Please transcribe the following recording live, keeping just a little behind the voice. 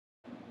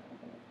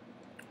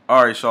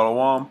Alright,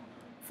 Shalom.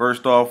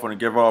 First off, I want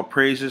to give all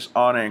praises,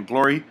 honor, and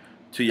glory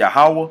to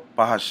Yahweh,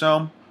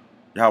 Bahashem,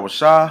 Yahweh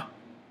Shah,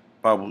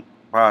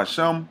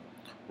 Bahashem,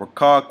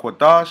 Rakah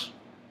Quadash.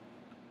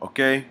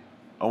 Okay?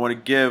 I want to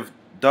give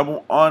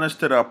double honors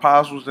to the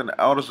apostles and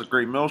the elders of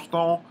Great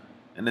Millstone.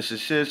 And this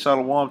is Shid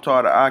Shalom to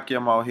all the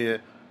Akim out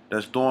here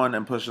that's doing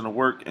and pushing the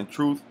work in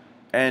truth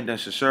and in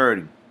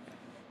sincerity.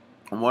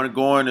 I want to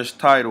go in this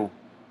title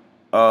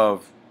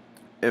of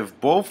if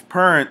both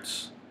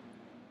parents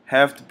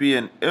have to be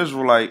an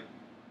Israelite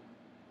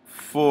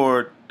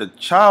for the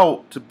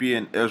child to be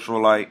an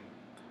Israelite,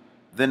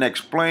 then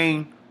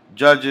explain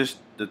Judges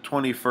the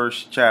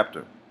 21st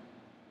chapter.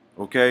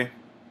 Okay?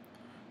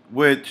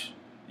 Which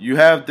you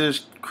have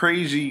this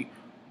crazy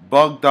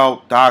bugged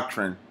out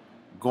doctrine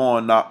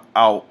going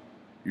out,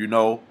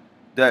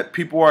 that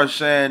people are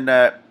saying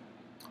that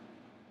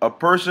a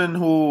person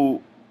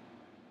who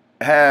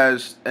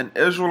has an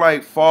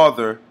Israelite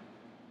father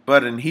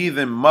but an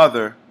heathen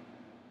mother,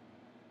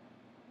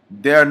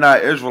 they're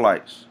not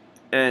Israelites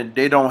and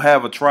they don't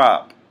have a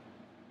tribe,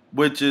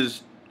 which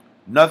is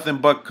nothing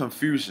but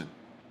confusion.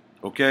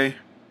 Okay?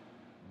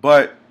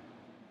 But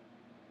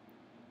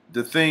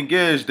the thing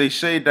is, they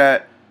say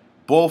that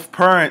both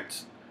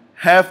parents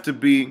have to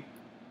be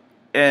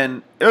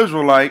an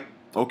Israelite,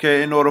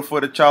 okay, in order for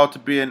the child to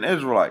be an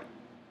Israelite.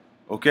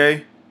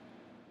 Okay?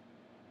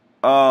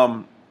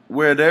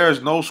 Where there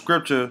is no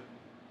scripture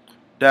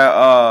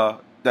that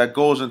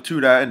goes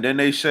into that, and then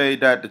they say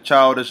that the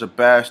child is a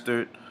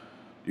bastard,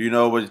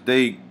 which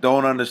they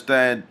don't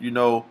understand,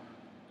 the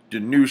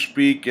new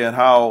speak and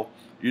how,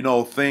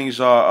 things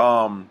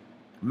are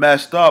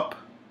messed up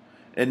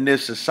in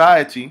this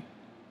society,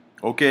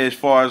 okay, as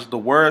far as the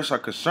words are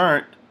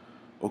concerned,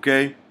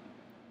 okay.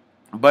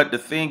 But the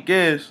thing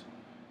is,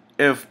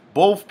 if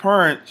both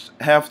parents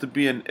have to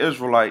be an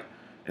Israelite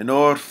in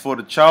order for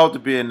the child to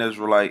be an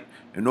Israelite,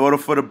 in order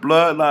for the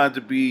bloodline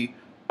to be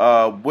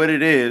what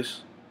it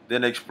is,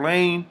 then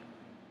explain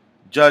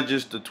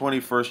Judges the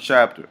 21st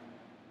chapter.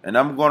 And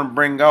I'm going to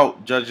bring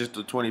out Judges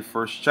the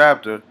 21st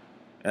chapter,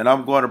 and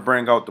I'm going to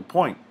bring out the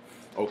point.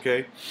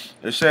 Okay?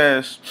 It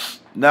says,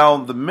 "Now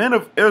the men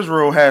of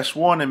Israel had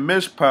sworn in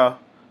Mizpah,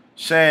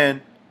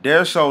 saying,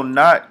 There shall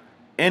not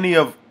any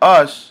of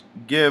us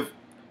give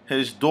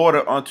his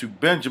daughter unto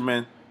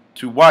Benjamin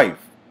to wife."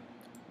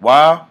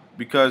 Why?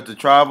 Because the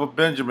tribe of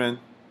Benjamin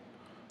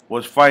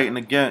was fighting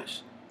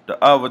against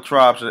the other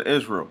tribes of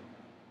Israel.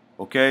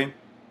 Okay?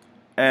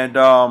 And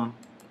I'm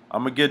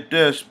going to get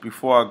this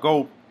before I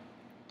go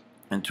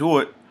into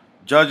it.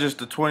 Judges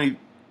the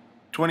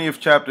 20th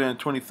chapter and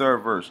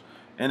 23rd verse.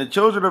 "And the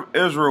children of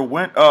Israel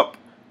went up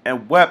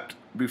and wept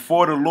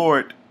before the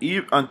Lord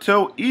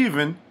until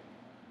even,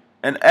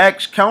 and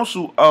asked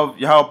counsel of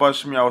Yahweh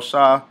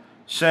Shah,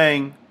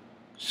 saying,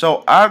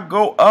 So I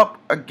go up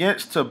again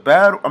to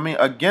battle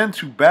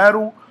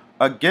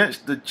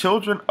against the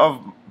children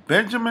of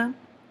Benjamin,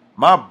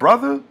 my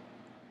brother?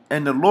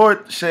 And the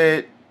Lord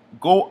said,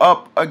 Go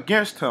up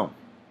against him."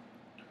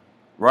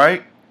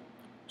 Right?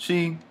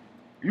 See,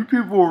 you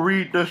people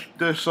read this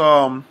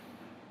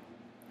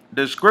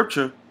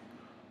scripture,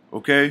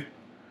 okay,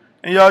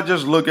 and y'all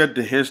just look at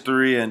the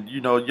history, and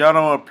y'all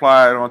don't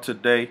apply it on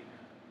today,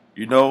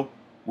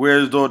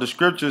 whereas though the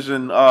scriptures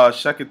in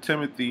 2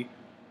 Timothy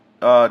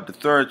the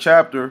 3rd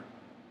chapter,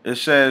 it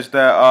says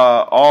that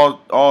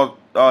all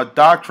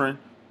doctrine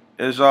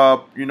is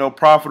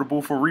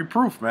profitable for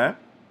reproof, man.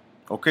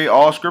 Okay,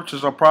 all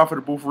scriptures are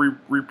profitable for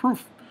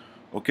reproof.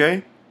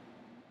 Okay,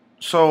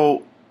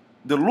 so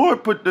the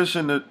Lord put this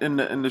in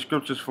the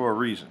scriptures for a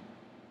reason.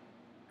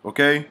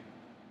 Okay,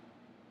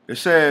 it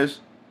says,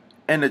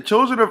 "And the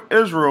children of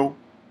Israel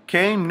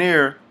came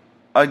near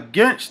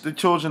against the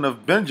children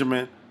of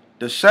Benjamin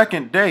the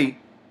second day,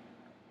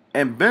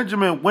 and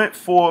Benjamin went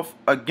forth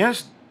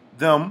against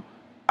them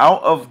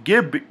out of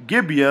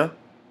Gibeah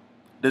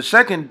the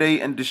second day,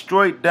 and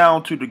destroyed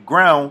down to the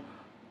ground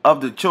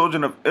of the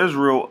children of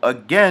Israel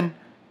again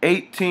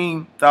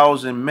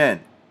 18,000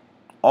 men.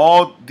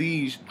 All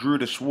these drew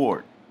the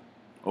sword."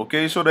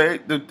 Okay, so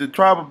the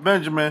tribe of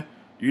Benjamin,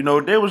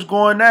 they was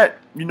going at,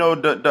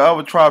 the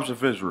other tribes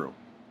of Israel.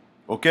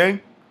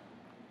 Okay?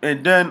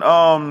 And then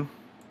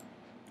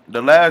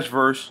the last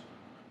verse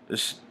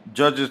is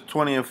Judges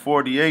 20 and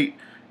 48.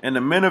 "And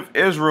the men of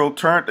Israel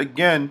turned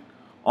again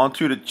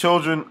unto the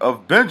children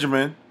of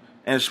Benjamin,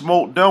 and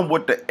smote them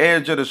with the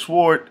edge of the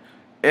sword,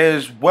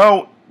 as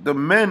well the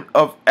men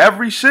of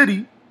every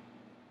city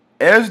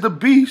as the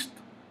beast,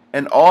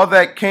 and all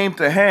that came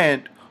to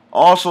hand.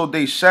 Also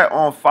they set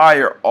on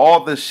fire all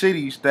the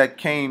cities that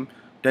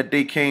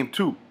they came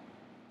to."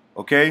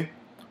 Okay?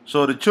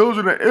 So the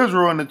children of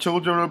Israel and the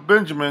children of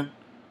Benjamin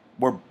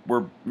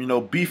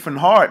were beefing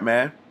hard,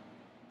 man.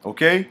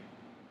 Okay?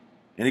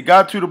 And it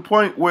got to the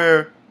point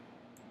where,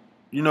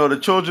 the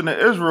children of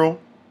Israel,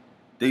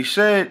 they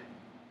said,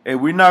 "Hey,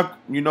 we not,"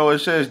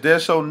 it says,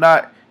 "There shall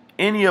not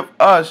any of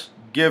us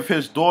give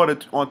his daughter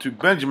unto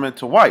Benjamin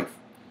to wife."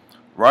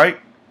 Right?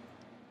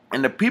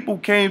 And the people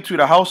came to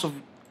the house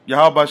of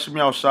Yahweh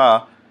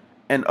Shah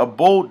and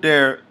abode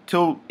there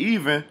till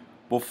even,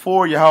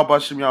 before Yahweh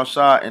Shem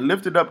Yahushua, and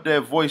lifted up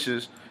their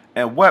voices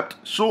and wept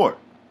sore,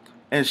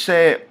 and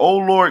said, O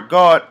Lord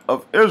God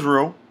of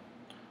Israel,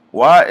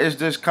 why is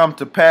this come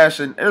to pass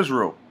in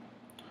Israel,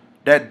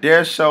 that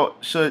there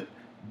should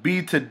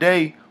be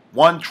today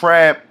one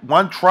tribe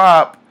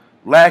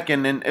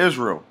lacking in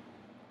Israel?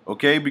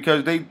 Okay,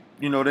 because they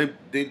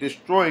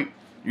destroyed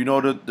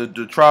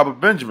the tribe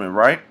of Benjamin,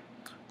 right?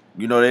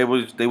 They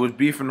was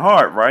beefing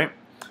hard, right?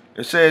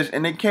 It says,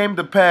 and it came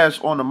to pass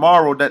on the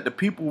morrow that the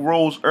people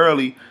rose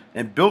early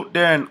and built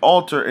there an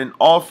altar and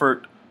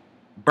offered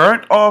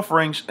burnt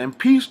offerings and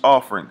peace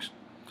offerings.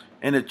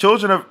 And the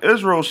children of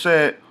Israel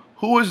said,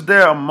 who is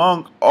there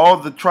among all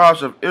the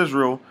tribes of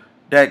Israel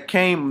that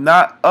came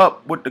not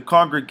up with the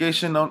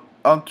congregation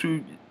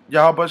unto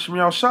Yahweh Shem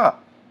Yahushua?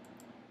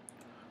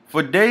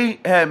 For they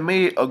had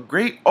made a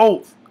great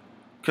oath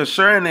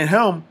concerning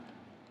him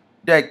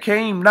that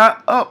came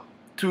not up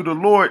to the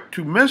Lord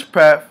to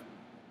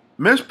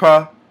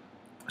Mizpah,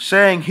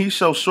 saying, he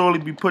shall surely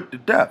be put to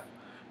death.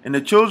 And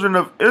the children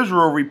of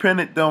Israel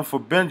repented them for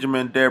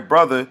Benjamin their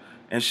brother,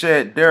 and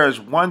said, there is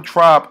one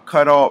tribe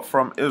cut off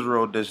from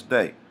Israel this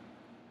day.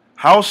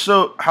 How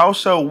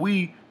shall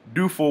we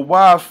do for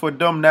wives for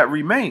them that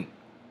remain?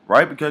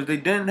 Right? Because they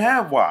didn't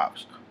have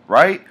wives.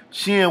 Right?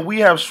 Seeing we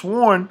have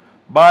sworn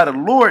by the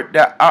Lord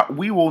that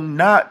we will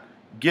not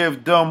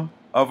give them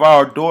of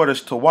our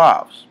daughters to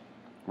wives.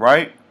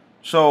 Right?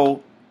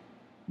 So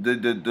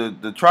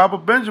the tribe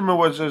of Benjamin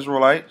was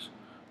Israelites,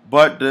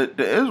 but the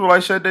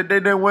Israelites said that they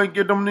didn't want to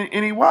give them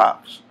any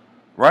wives.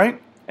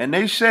 Right? And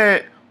they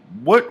said,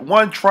 what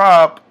one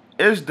tribe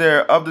is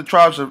there of the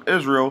tribes of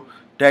Israel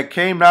that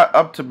came not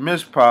up to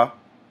Mizpah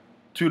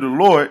to the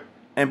Lord?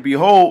 And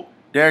behold,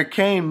 there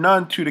came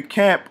none to the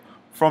camp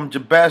from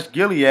Jabesh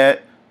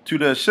Gilead to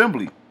the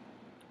assembly.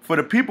 For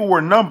the people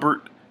were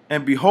numbered,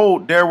 and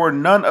behold, there were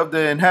none of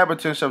the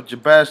inhabitants of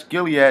Jabesh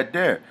Gilead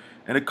there.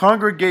 And the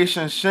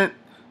congregation sent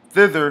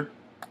thither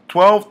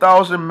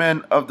 12,000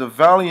 men of the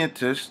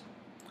valiantest,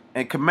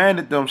 and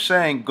commanded them,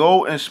 saying,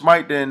 go and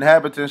smite the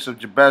inhabitants of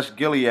Jabesh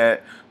Gilead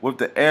with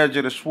the edge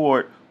of the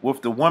sword,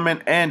 with the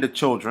women and the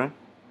children.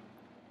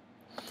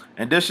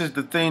 And this is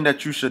the thing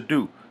that you should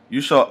do.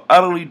 You shall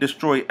utterly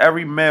destroy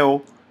every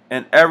male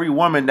and every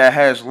woman that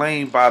has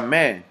lain by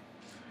man.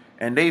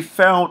 And they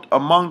found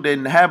among the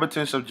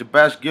inhabitants of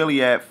Jabesh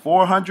Gilead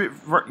 400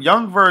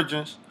 young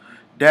virgins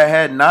that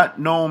had not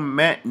known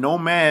no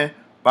man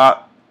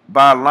by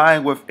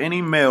lying with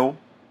any male.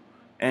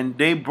 And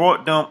they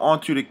brought them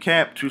unto the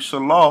camp to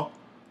Salah,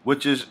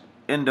 which is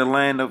in the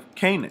land of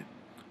Canaan.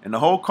 And the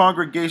whole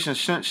congregation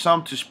sent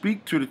some to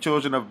speak to the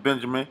children of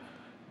Benjamin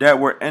that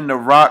were in the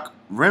rock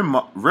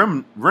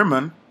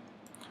Rimmon,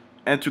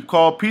 and to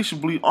call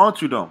peaceably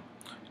unto them.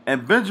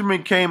 And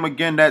Benjamin came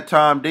again that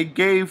time. They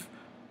gave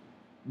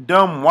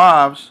them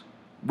wives,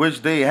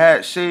 which they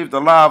had saved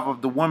alive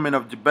of the women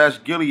of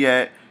Jabesh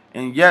Gilead,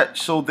 and yet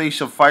so they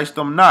sufficed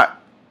them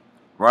not.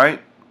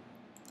 Right?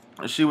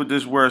 Let's see what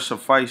this word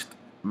sufficed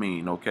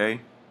mean,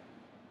 okay?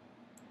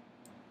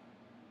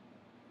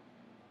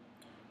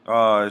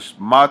 It's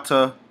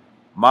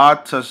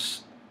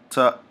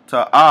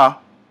ta'ah,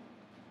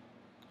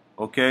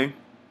 okay?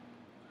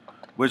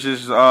 Which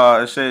is,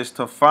 it says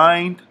to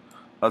find,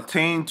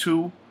 attain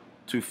to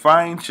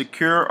find,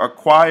 secure,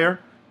 acquire,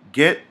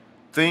 get,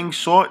 things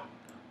sought,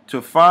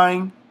 to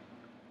find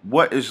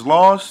what is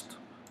lost,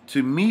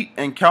 to meet,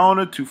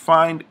 encounter, to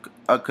find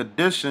a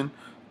condition,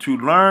 to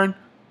learn,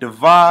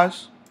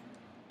 devise,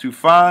 to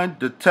find,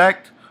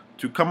 detect,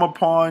 to come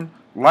upon,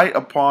 light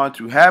upon,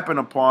 to happen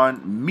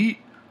upon, meet,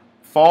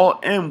 fall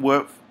in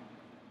with,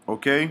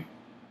 okay?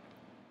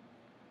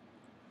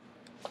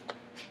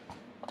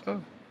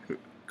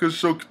 Because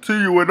so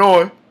continuing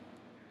on,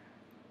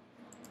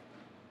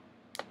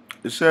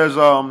 it says,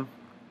 and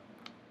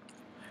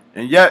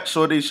yet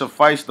so they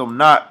suffice them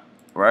not,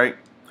 right?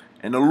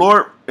 And the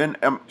Lord, and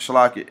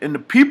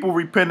the people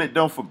repented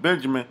them for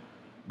Benjamin,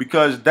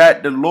 because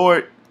that the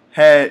Lord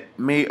had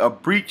made a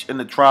breach in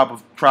the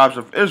tribes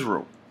of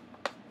Israel,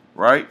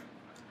 right?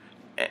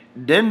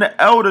 Then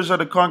the elders of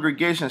the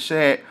congregation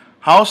said,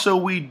 how shall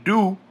we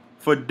do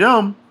for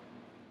them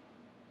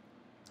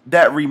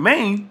that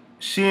remain,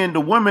 seeing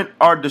the women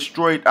are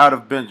destroyed out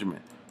of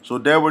Benjamin? So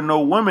there were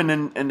no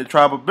women in the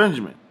tribe of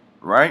Benjamin,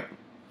 right?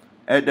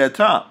 At that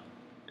time.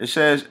 It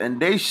says,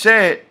 and they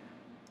said,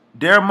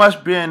 there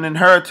must be an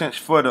inheritance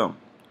for them,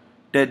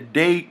 that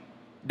be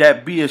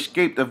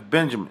escaped of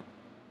Benjamin,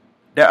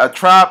 that a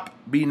tribe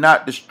be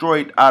not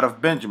destroyed out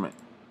of Benjamin.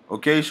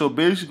 Okay, so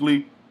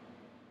basically,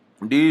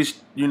 the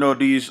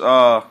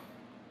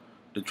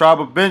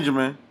tribe of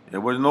Benjamin, there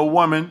was no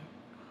woman.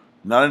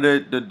 None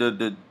of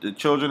the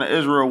children of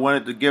Israel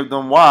wanted to give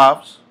them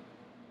wives.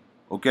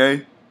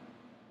 Okay,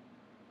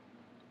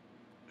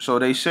 so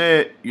they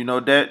said,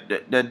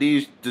 that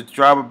the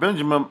tribe of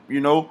Benjamin,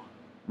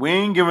 we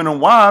ain't giving them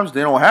wives.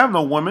 They don't have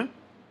no women,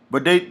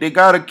 but they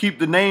got to keep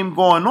the name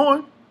going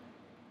on,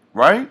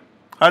 right?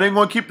 How they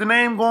going to keep the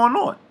name going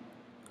on?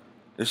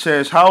 It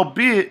says,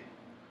 howbeit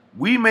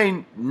we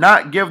may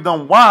not give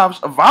them wives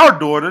of our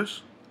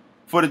daughters,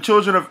 For the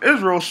children of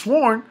Israel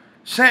sworn,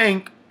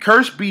 saying,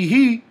 Cursed be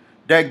he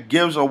that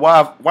gives a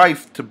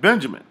wife to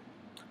Benjamin.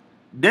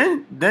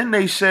 Then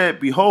they said,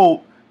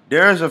 Behold,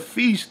 there is a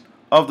feast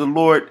of the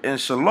Lord in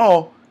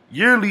Shiloh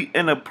yearly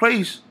in a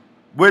place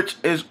which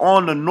is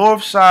on the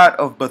north side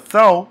of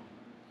Bethel,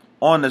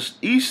 on the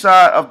east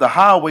side of the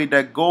highway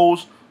that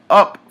goes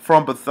up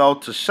from Bethel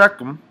to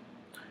Shechem,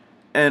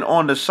 and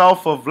on the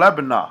south of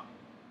Lebanon.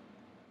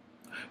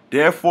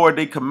 Therefore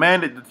they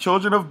commanded the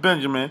children of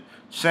Benjamin,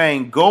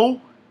 saying,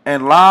 Go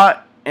and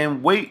lie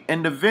and wait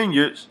in the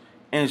vineyards,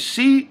 and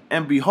see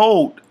and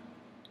behold,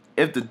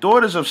 if the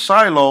daughters of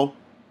Shiloh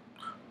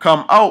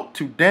come out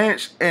to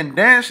dance and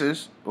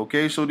dances.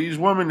 Okay, so these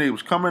women, they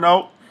was coming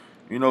out,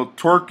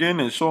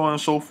 twerking and so on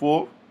and so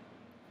forth.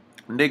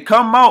 And they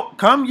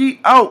come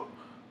ye out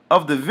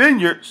of the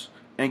vineyards,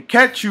 and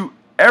catch you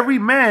every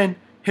man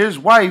his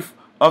wife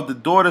of the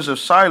daughters of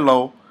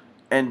Shiloh,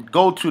 and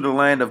go to the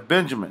land of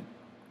Benjamin.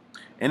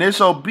 And it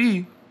shall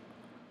be,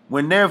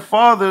 when their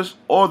fathers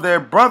or their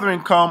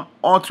brethren come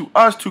unto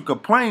us to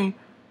complain,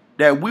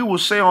 that we will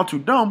say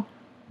unto them,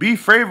 Be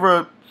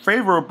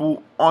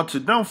favorable unto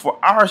them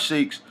for our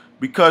sakes,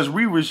 because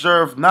we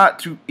reserve not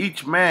to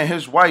each man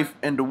his wife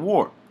in the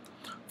war.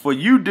 For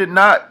you did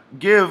not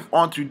give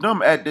unto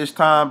them at this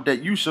time,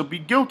 that you shall be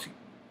guilty.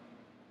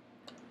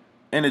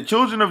 And the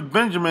children of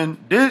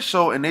Benjamin did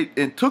so,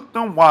 and took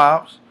them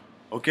wives.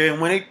 Okay,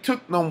 and when they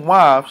took them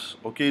wives,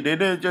 okay, they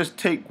didn't just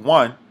take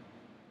one.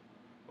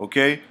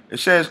 Okay, it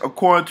says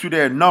according to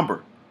their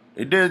number.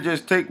 They didn't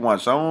just take one.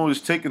 Someone was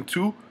taking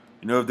two.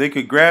 If they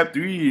could grab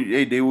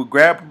three, they would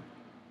grab them.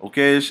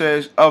 Okay, it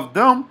says, Of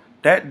them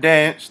that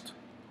danced,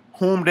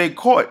 whom they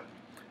caught.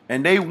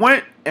 And they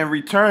went and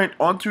returned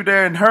unto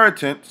their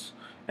inheritance,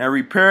 and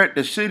repaired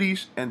the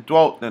cities, and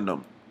dwelt in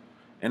them.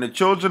 And the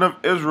children of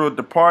Israel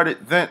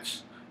departed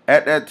thence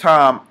at that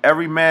time,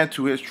 every man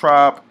to his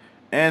tribe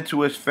and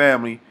to his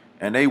family.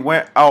 And they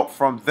went out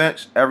from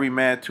thence, every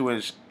man to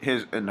his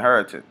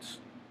inheritance.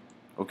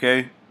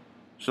 Okay,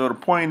 so the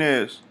point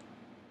is,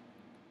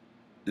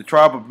 the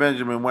tribe of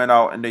Benjamin went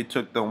out and they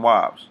took them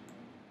wives.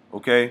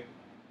 Okay,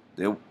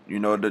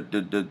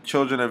 the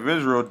children of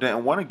Israel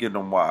didn't want to give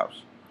them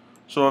wives.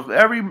 So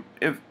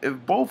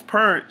if both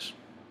parents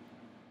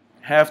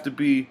have to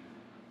be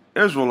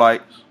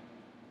Israelites,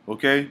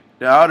 okay,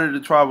 then how did the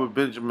tribe of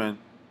Benjamin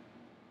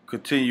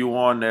continue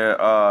on their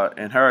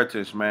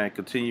inheritance, man?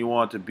 Continue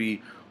on to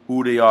be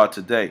who they are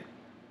today,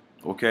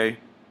 okay?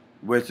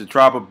 Which the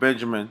tribe of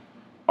Benjamin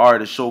are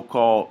the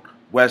so-called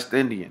West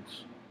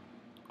Indians,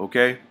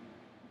 okay?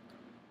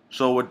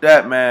 So with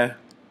that, man,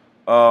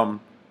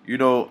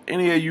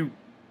 any of you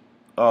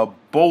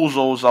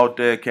bozos out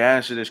there can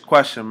answer this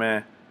question,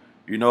 man.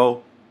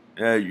 You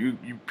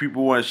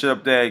people want to sit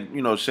up there,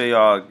 say,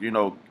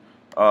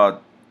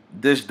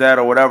 this, that,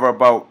 or whatever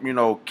about,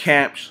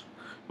 camps,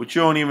 but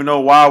you don't even know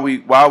why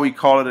we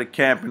call it a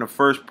camp in the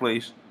first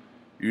place.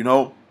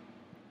 Y'all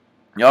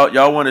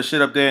want to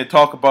sit up there and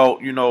talk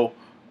about, the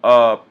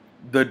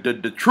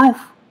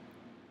truth,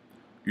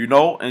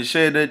 and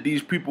say that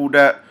these people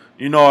that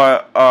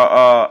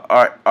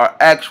are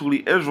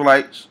actually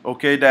Israelites,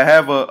 okay, that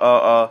have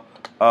a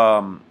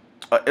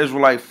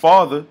Israelite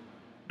father.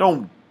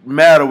 Don't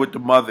matter what the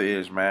mother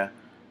is, man.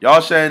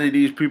 Y'all saying that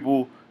these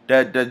people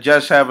that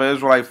just have an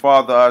Israelite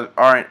father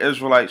aren't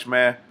Israelites,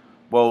 man.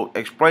 Well,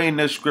 explain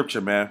this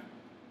scripture, man.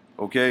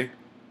 Okay.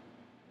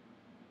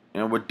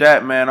 And with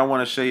that, man, I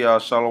want to say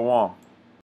Shalom.